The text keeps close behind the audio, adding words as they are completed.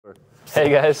Hey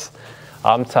guys,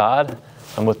 I'm Todd.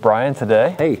 I'm with Brian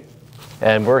today. Hey.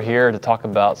 And we're here to talk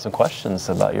about some questions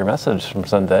about your message from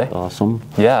Sunday. Awesome.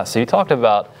 Yeah, so you talked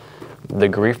about the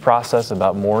grief process,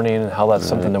 about mourning, and how that's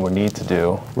something that we need to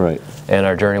do. Right. And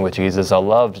our journey with Jesus. I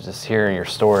loved just hearing your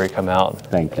story come out.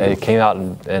 Thank you. It came out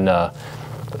and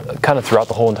kind of throughout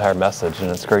the whole entire message, and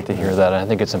it's great to hear that. And I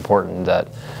think it's important that,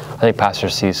 I think Pastor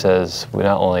C says, we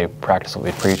not only practice what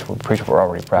we preach what we're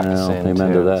already practicing. Yeah,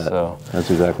 amen to that. So,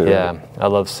 that's exactly right. Yeah, I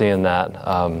love seeing that.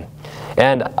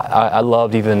 And I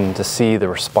loved even to see the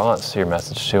response to your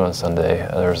message too on Sunday.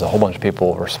 There was a whole bunch of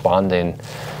people responding,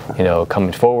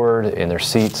 coming forward in their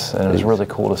seats, and it was really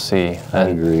cool to see. I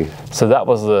agree. So that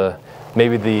was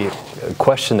maybe the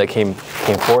question that came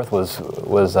forth was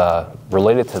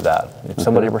related to that. If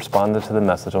somebody responded to the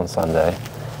message on Sunday,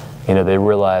 they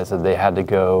realized that they had to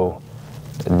go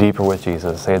deeper with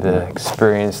Jesus. They had to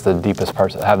experience the deepest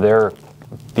parts, have their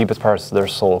deepest parts of their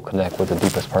soul connect with the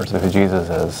deepest parts of who Jesus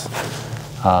is.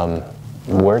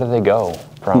 Where do they go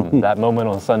from that moment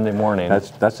on Sunday morning?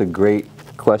 That's a great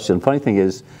question. Funny thing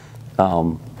is,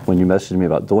 when you messaged me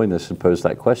about doing this and posed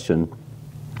that question,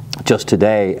 just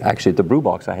today, actually at the Brew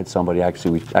Box, I had somebody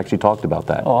we actually talked about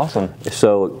that. Oh, awesome.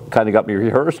 So it kind of got me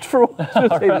rehearsed for what I was going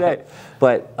to say today.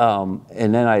 But,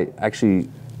 and then I actually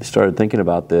started thinking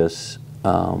about this,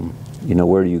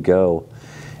 where do you go?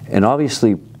 And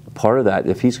obviously part of that,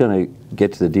 if he's going to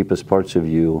get to the deepest parts of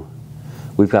you,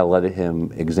 we've got to let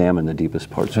him examine the deepest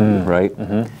parts of you, right?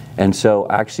 Mm-hmm. And so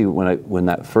actually when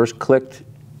that first clicked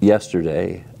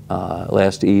yesterday,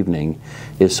 last evening,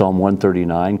 is Psalm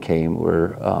 139 came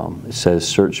where it says,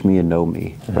 search me and know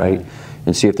me, right?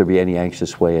 And see if there be any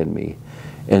anxious way in me.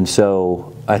 And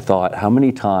so I thought, how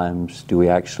many times do we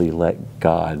actually let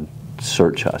God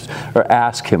search us or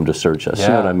ask him to search us? Yeah.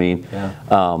 You know what I mean?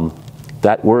 Yeah.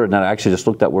 That word, and I actually just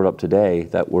looked that word up today,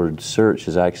 that word search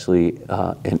is actually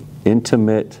an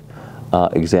intimate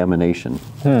examination.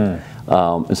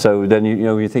 And so then,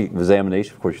 when you think of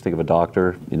examination, of course, you think of a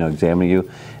doctor, examining you.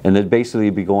 And then basically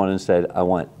you'd be going and said, I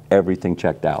want everything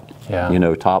checked out.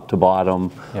 Yeah. Top to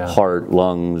bottom, yeah. Heart,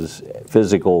 lungs,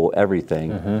 physical,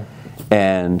 everything.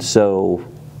 And so,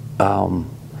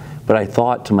 but I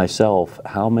thought to myself,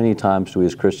 how many times do we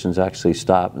as Christians actually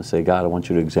stop and say, God, I want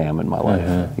you to examine my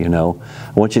life. I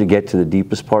want you to get to the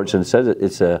deepest parts. And it says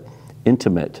it's a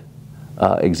intimate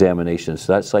examination.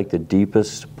 So that's like the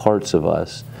deepest parts of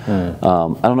us. I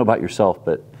don't know about yourself,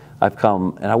 but I've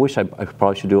come, and I wish I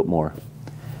probably should do it more.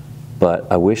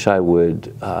 But I wish I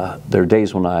would. There are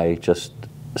days when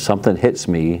something hits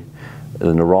me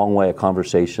in the wrong way, a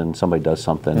conversation, somebody does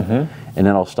something, and then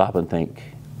I'll stop and think,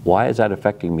 why is that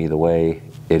affecting me the way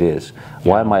it is?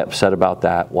 Yeah. Why am I upset about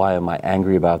that? Why am I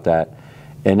angry about that?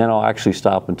 And then I'll actually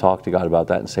stop and talk to God about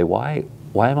that and say, why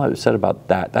am I upset about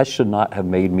that? That should not have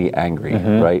made me angry,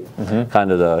 right?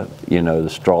 Kind of the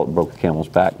straw that broke the camel's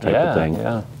back type of thing.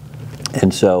 Yeah.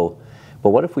 And so, but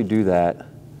what if we do that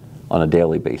on a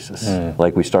daily basis?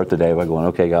 Like we start the day by going,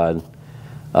 okay, God,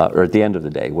 or at the end of the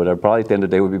day, probably at the end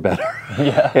of the day would be better.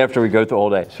 After we go through the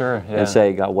whole day. Sure. Yeah. And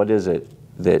say, God, what is it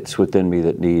that's within me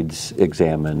that needs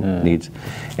examined,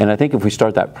 and I think if we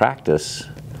start that practice,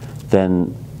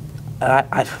 then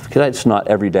because it's not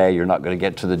every day you're not going to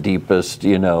get to the deepest,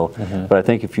 but I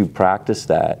think if you practice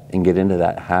that and get into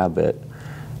that habit,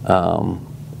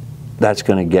 that's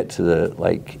going to get to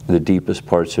the deepest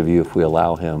parts of you if we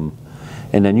allow him.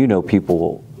 And then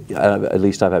people, at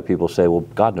least I've had people say, well,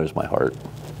 God knows my heart.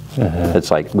 It's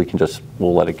like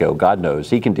we'll let it go. God knows,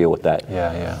 he can deal with that.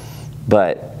 Yeah.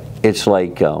 But it's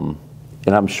like, and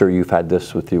I'm sure you've had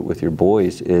this with your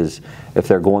boys, is if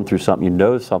they're going through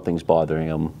something, something's bothering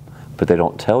them, but they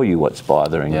don't tell you what's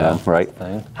bothering them, right?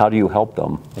 How do you help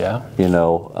them? Yeah.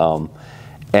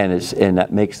 And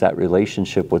that makes that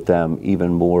relationship with them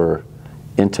even more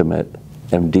intimate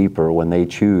and deeper when they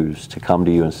choose to come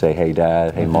to you and say, hey,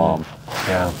 Dad, hey, Mom,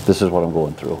 this is what I'm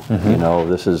going through.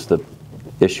 This is the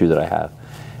issue that I have.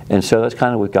 And so that's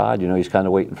kind of with God, he's kind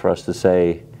of waiting for us to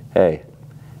say, hey,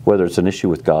 whether it's an issue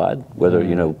with God, whether,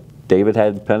 David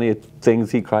had plenty of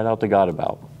things he cried out to God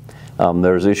about.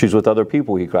 There's issues with other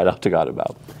people he cried out to God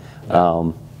about.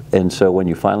 And so when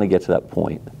you finally get to that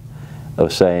point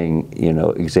of saying,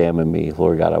 examine me,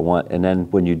 Lord God, I want, and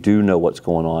then when you do know what's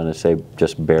going on, and say,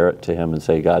 just bear it to him and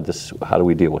say, God, how do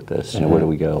we deal with this? Where do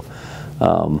we go?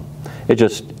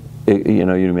 You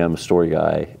know me, I'm a story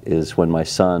guy, is when my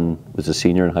son was a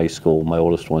senior in high school, my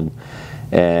oldest one,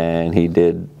 and he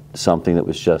did something that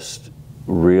was just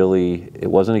really, it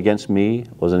wasn't against me,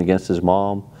 it wasn't against his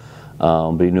mom,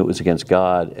 but he knew it was against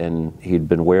God, and he'd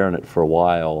been wearing it for a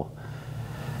while.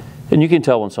 And you can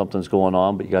tell when something's going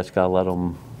on, but you guys got to let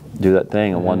them do that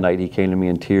thing. And one night he came to me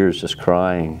in tears, just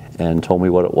crying, and told me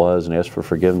what it was and asked for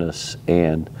forgiveness.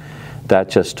 And that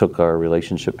just took our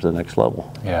relationship to the next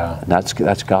level. Yeah. And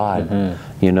that's God.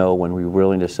 You know, when we're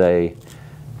willing to say,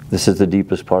 this is the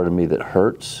deepest part of me that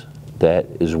hurts, that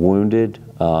is wounded,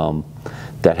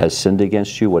 that has sinned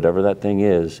against you, whatever that thing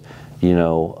is, you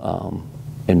know,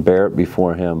 and bear it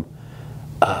before Him.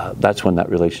 That's when that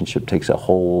relationship takes a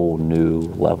whole new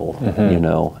level, you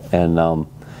know. And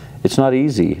it's not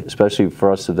easy, especially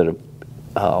for us that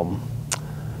have,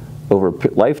 over a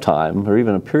lifetime or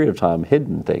even a period of time,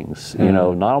 hidden things, you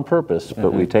know, not on purpose,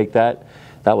 but we take that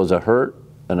was a hurt,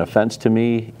 an offense to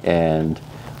me, and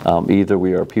either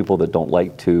we are people that don't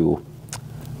like to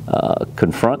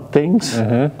confront things,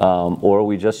 or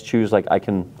we just choose, like, I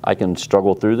can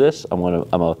struggle through this. I'm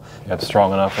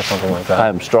strong enough or something like that.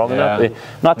 I'm strong enough.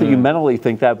 Not that you mentally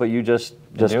think that, but you just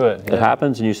do it. It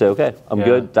happens, and you say, okay, I'm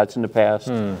good. That's in the past,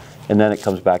 and then it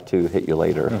comes back to hit you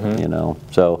later. You know.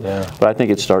 So, but I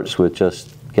think it starts with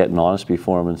just getting honest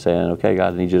before Him and saying, okay,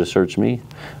 God, I need You to search me,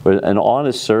 or an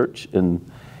honest search, and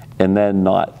then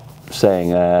not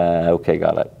saying, okay,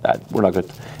 God, we're not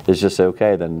good. It's just say,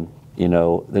 okay, then. You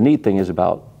know, the neat thing is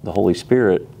about the Holy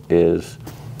Spirit is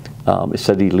it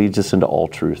said He leads us into all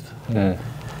truth.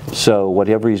 So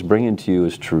whatever He's bringing to you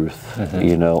is truth,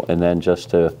 you know, and then just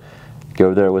to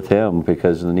go there with Him,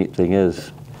 because the neat thing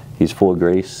is He's full of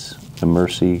grace and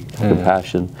mercy and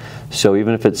compassion. So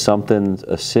even if it's something,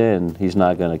 a sin, He's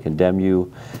not going to condemn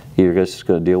you. You're just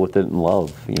going to deal with it in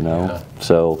love, you know.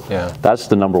 So that's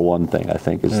the number one thing, I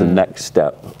think, is the next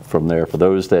step from there. For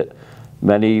those that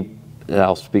many,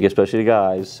 I'll speak especially to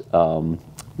guys,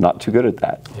 not too good at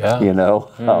that. You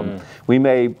know, we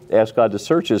may ask God to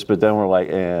search us, but then we're like,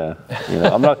 you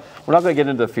know, we're not going to get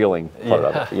into the feeling part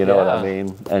of it. You know what I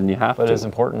mean? And you have to. But it's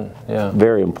important.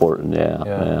 Very important.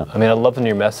 Yeah. I mean, I loved in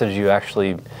your message you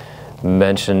actually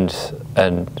mentioned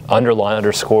and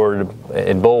underscored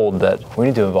in bold that we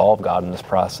need to involve God in this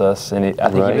process. And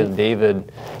I think even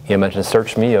David, mentioned,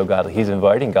 "Search me, O God." He's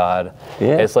inviting God.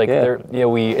 It's like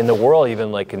we in the world,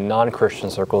 even like in non-Christian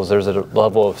circles, there's a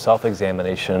level of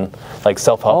self-examination. Like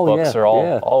self-help books are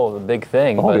all a big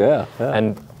thing.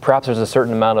 And perhaps there's a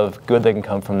certain amount of good that can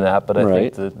come from that. But I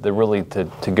think the really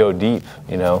to go deep,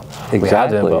 we have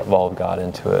to involve God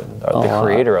into it, the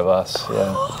Creator of us.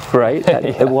 Right.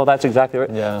 Well, that's exactly right.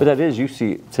 But that is, you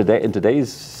see today in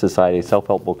today's society,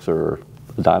 self-help books are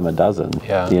a dime a dozen.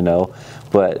 You know,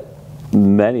 but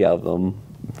many of them,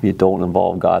 you don't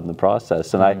involve God in the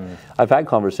process. And I've had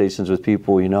conversations with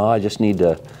people. I just need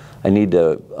to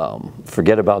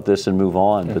forget about this and move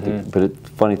on. But the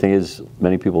funny thing is,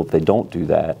 many people, if they don't do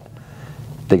that,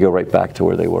 they go right back to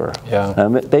where they were.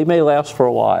 They may last for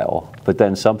a while, but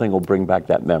then something will bring back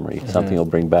that memory. Something will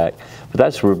bring back. But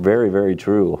that's very, very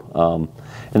true.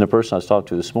 And the person I was talking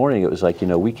to this morning, it was like,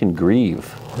 we can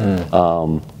grieve.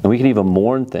 And we can even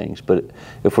mourn things. But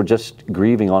if we're just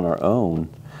grieving on our own,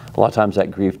 a lot of times that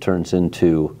grief turns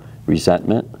into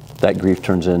resentment. That grief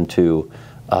turns into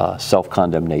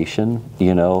self-condemnation.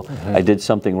 I did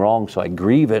something wrong, so I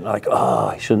grieve it. And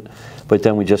I shouldn't. But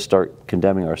then we just start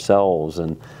condemning ourselves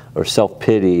or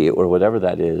self-pity or whatever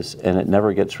that is, and it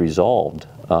never gets resolved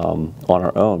on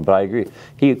our own. But I agree.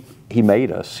 He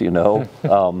made us,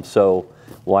 so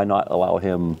why not allow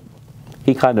Him?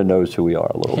 He kind of knows who we are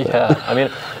a little bit. I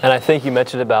mean, and I think you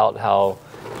mentioned about how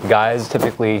guys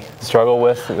typically struggle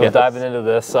with diving into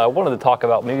this. I wanted to talk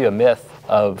about maybe a myth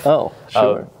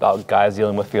about guys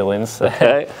dealing with feelings,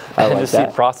 and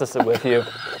just process it with you.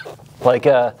 Like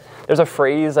there's a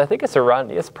phrase, I think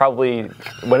it's probably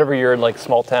whenever you're in like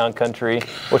small town country,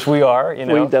 which we are, We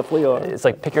definitely are. It's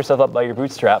like pick yourself up by your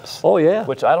bootstraps. Oh yeah.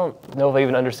 Which I don't know if I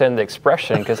even understand the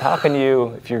expression, because how can you,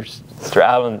 if you're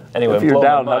strapped, anyway. If you're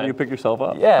down, how do you pick yourself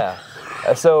up? Yeah.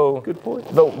 So good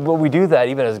point. But we do that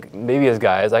even as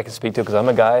guys. I can speak to, because I'm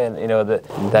a guy, and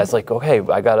that's like, okay,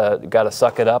 I gotta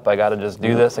suck it up. I gotta just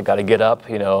do this. I gotta get up,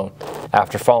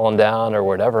 after falling down or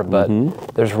whatever. But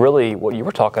there's really, what you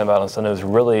were talking about on Sunday was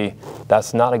really,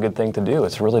 that's not a good thing to do.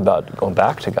 It's really about going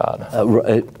back to God.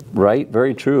 Right.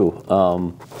 Very true.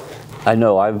 I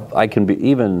know I can be,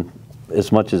 even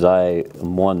as much as I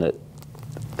am one that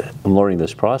I'm learning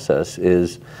this process,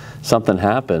 is something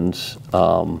happens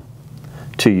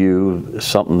to you,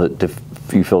 something that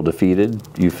you feel defeated,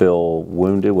 you feel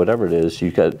wounded, whatever it is,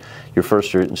 your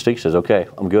first instinct says, okay,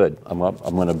 I'm good. I'm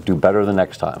going to do better the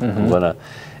next time.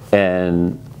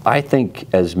 And I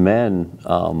think as men,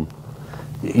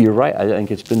 you're right. I think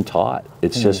it's been taught.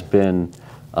 It's just been,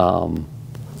 and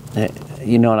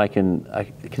I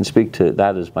can speak to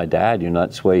that as my dad.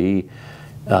 That's the way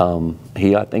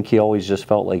I think he always just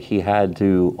felt like he had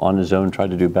to, on his own, try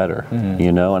to do better,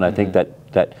 you know. And I think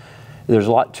that there's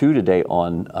a lot too today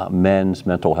on men's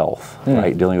mental health,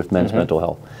 right? Dealing with men's mental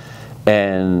health,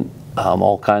 and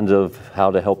all kinds of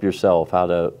how to help yourself,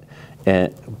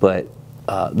 but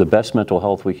the best mental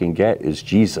health we can get is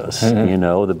Jesus. You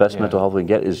know, the best mental health we can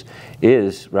get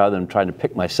is rather than trying to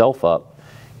pick myself up,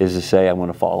 is to say I'm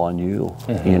going to fall on you,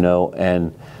 you know,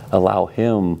 and allow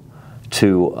Him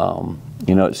to.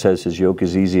 You know, it says His yoke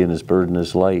is easy and His burden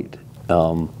is light.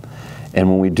 And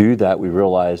when we do that, we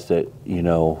realize that, you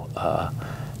know,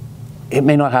 it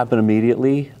may not happen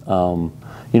immediately.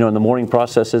 You know, and the mourning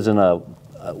process isn't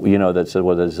you know, that said,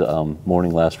 what is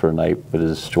mourning lasts for a night, but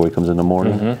His joy comes in the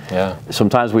morning. Yeah.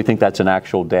 Sometimes we think that's an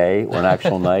actual day or an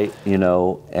actual night, you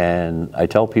know, and I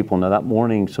tell people, no, that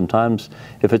morning, sometimes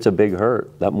if it's a big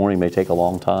hurt, that morning may take a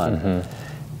long time.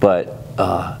 But,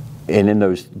 and in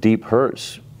those deep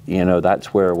hurts, you know,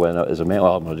 that's where, when as a man,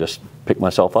 well, I'm going to just pick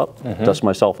myself up, dust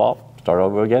myself off, start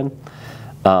over again.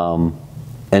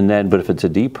 And then, but if it's a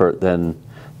deep hurt, then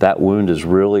that wound is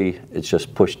really, it's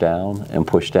just pushed down and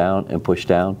pushed down and pushed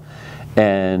down.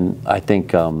 And I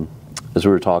think, as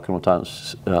we were talking one time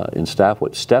in staff,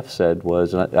 what Steph said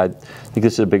was, and I think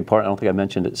this is a big part, I don't think I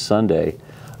mentioned it Sunday,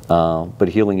 but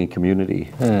healing in community,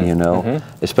 you know,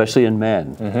 especially in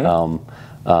men.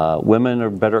 Women are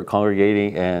better at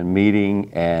congregating and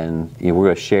meeting, and you know, we're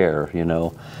going to share, you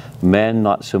know. Men,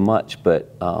 not so much,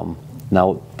 but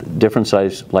now different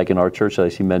size, like in our church, I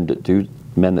see men that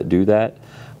do that.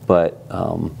 But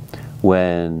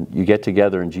when you get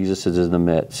together and Jesus is in the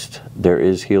midst, there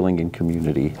is healing in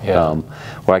community,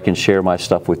 where I can share my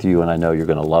stuff with you, and I know you're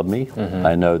going to love me.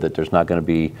 I know that there's not going to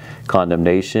be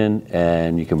condemnation,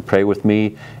 and you can pray with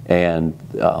me, and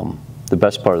the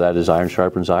best part of that is iron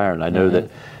sharpens iron. I know that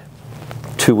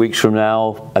 2 weeks from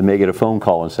now, I may get a phone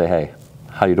call and say, hey,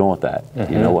 how you doing with that?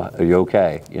 You know, are you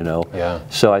okay? You know?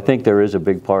 So I think there is a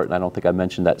big part, and I don't think I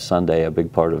mentioned that Sunday, a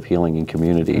big part of healing in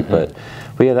community. But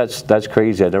yeah, that's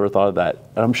crazy. I never thought of that.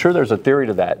 And I'm sure there's a theory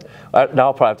to that. Now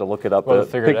I'll probably have to look it up. Well,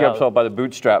 pick up by the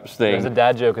bootstraps thing. There's a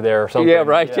dad joke there or something. Yeah,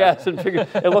 right. Yes, and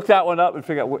look that one up and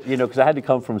figure out, you know, because I had to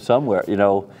come from somewhere. You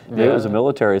know, maybe it was a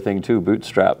military thing too.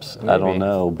 Bootstraps. Maybe. I don't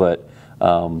know, but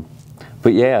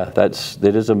yeah,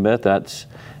 that is a myth. That's,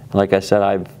 like I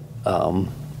said,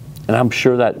 and I'm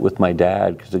sure that with my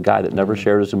dad, because a guy that never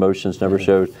shared his emotions, never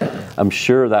showed, I'm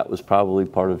sure that was probably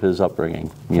part of his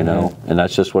upbringing, you know, and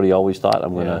that's just what he always thought.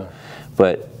 I'm gonna,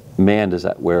 but man, does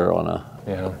that wear on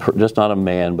just not a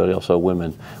man, but also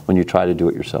women, when you try to do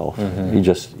it yourself.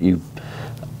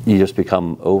 You just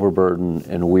become overburdened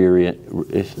and weary.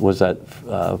 Was that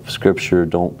scripture,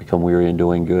 don't become weary in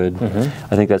doing good?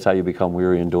 I think that's how you become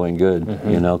weary in doing good,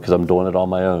 you know, because I'm doing it on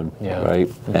my own, right?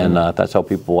 And that's how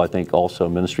people, I think, also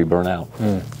ministry burn out,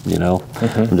 you know?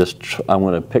 I'm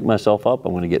going to pick myself up,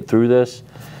 I'm going to get through this,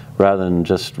 rather than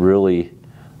just really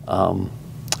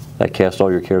that cast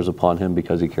all your cares upon Him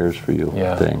because He cares for you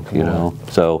thing, you know?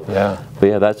 So, but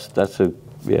yeah, that's a,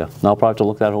 and I'll probably have to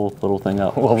look that whole little thing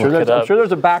up. I'm sure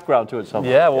there's a background to it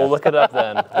somewhere. Yeah, we'll look it up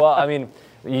then. Well, I mean,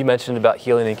 you mentioned about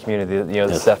healing in community, you know,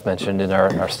 that Steph mentioned in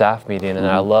our staff meeting, and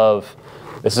I love,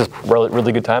 this is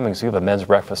really good timing, because we have a men's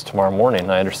breakfast tomorrow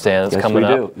morning. I understand it's coming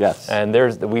up. Yes. And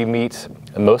we meet,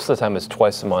 most of the time it's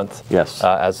twice a month.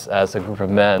 As a group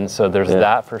of men. So there's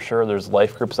that for sure. There's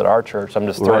life groups at our church. I'm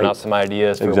just throwing out some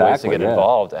ideas for ways to get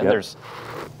involved. And there's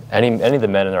any of the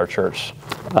men in our church.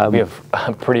 We have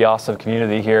a pretty awesome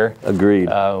community here. Agreed.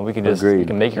 We can just you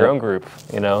can make your own group,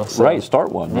 you know. So. Right,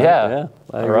 start one. Right? Yeah.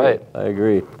 I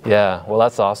agree. Yeah. Well,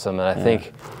 that's awesome, and I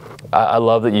think I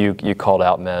love that you called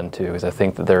out men too, because I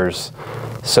think that there's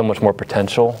so much more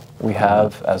potential we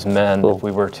have as men if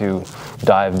we were to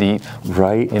dive deep,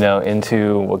 you know,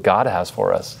 into what God has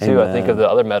for us too. Amen. I think of the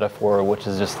other metaphor, which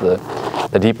is just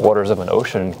the deep waters of an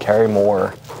ocean carry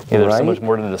more. You know, there's so much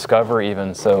more to discover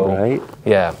even. So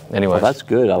yeah. Anyway, well, that's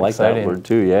good. I like that word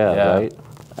too. Yeah. Right.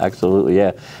 Absolutely.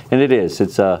 Yeah. And it is.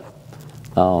 It's I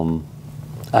don't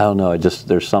know.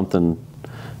 There's something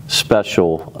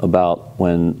special about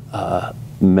when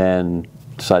men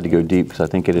decide to go deep, because I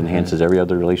think it enhances every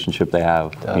other relationship they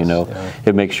have. You know,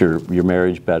 it makes your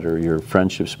marriage better, your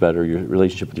friendships better, your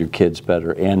relationship with your kids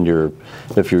better, and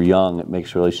if you're young, it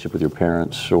makes your relationship with your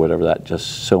parents or whatever that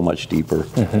just so much deeper.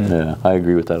 Yeah, I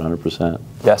agree with that 100%.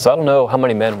 Yeah, so I don't know how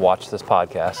many men watch this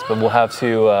podcast, but we'll have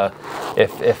to,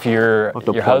 if your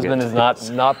husband is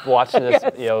not watching this,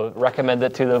 you know, recommend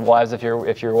it to the wives if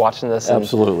you're watching this.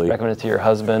 Absolutely. And recommend it to your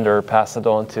husband or pass it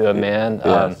on to a man.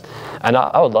 And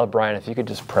I would love, Brian, if you could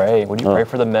just pray. Would you pray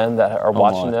for the men that are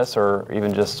watching this, or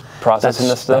even just processing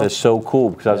this stuff? That is so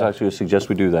cool, because I was actually going to suggest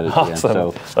we do that at the end.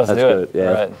 So let's do good. it.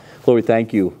 Yeah. Right. Lord, we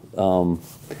thank you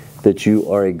that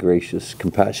you are a gracious,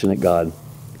 compassionate God.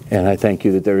 And I thank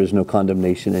you that there is no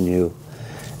condemnation in you.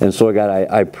 And so, Lord God,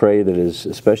 I pray that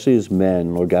especially as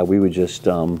men, Lord God, we would just,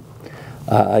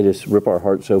 I just rip our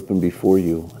hearts open before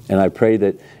you. And I pray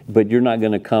that, but you're not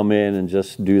going to come in and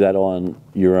just do that on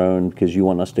your own, because you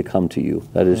want us to come to you.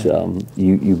 That is,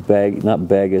 you beg, not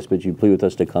beg us, but you plead with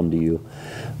us to come to you.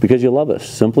 Because you love us,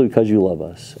 simply because you love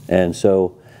us. And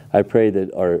so I pray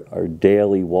that our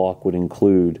daily walk would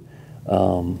include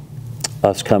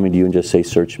us coming to you and just say,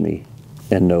 search me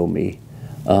and know me.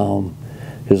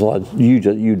 Because Lord,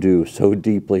 you do so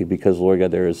deeply, because Lord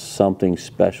God, there is something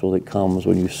special that comes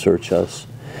when you search us.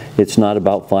 It's not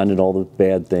about finding all the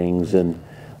bad things and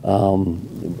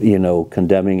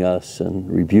condemning us and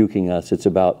rebuking us. It's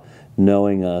about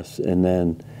knowing us and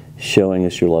then showing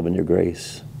us your love and your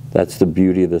grace. That's the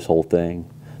beauty of this whole thing.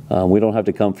 We don't have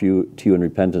to come to you in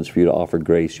repentance for you to offer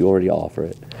grace. You already offer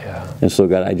it. Yeah. And so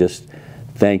God, I just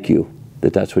thank you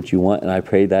that that's what you want. And I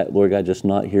pray that, Lord God, just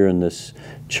not here in this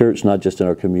church, not just in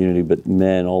our community, but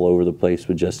men all over the place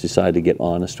would just decide to get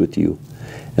honest with you.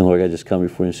 And Lord God, just come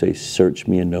before you and say, search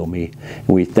me and know me. And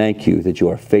we thank you that you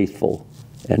are faithful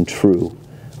and true.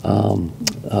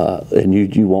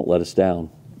 And you won't let us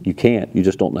down. You can't. You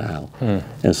just don't know how.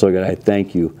 And so, God, I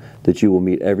thank you that you will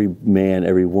meet every man,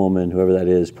 every woman, whoever that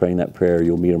is, praying that prayer.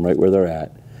 You'll meet them right where they're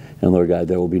at. And Lord God,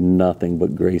 there will be nothing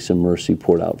but grace and mercy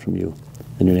poured out from you.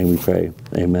 In your name we pray.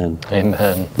 Amen.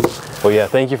 Amen. Well, yeah,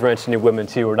 thank you for mentioning women,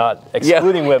 too. We're not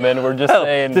excluding women. We're just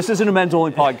saying... This isn't a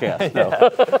men's-only podcast.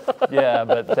 Yeah,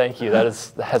 but thank you.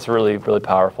 That's really, really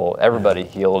powerful. Everybody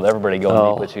healed. Everybody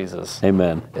going deep with Jesus.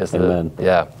 Amen. Amen.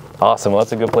 Yeah. Awesome. Well,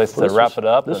 that's a good place to wrap it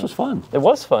up. This was fun. It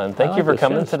was fun. Thank you for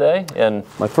coming today. And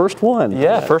my first one.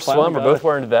 Yeah, first one. We're both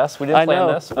wearing vests. We didn't plan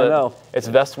this, but it's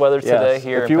vest weather today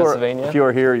here in Pennsylvania. If you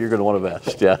are here, you're going to want a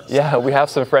vest. Yeah. Yeah, we have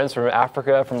some friends from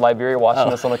Africa, from Liberia,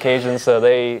 watching us on occasion, so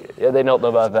they don't know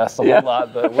about vests a whole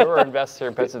lot, but we're wearing vests here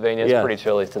in Pennsylvania. It's pretty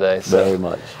chilly today. So. Very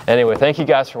much. Anyway, thank you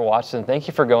guys for watching. Thank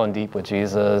you for going deep with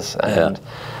Jesus and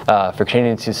for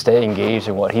continuing to stay engaged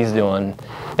in what He's doing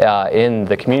in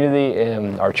the community,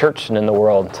 in our church, and in the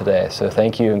world today. So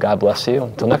thank you, and God bless you.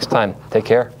 Until next time, take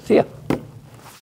care. See ya.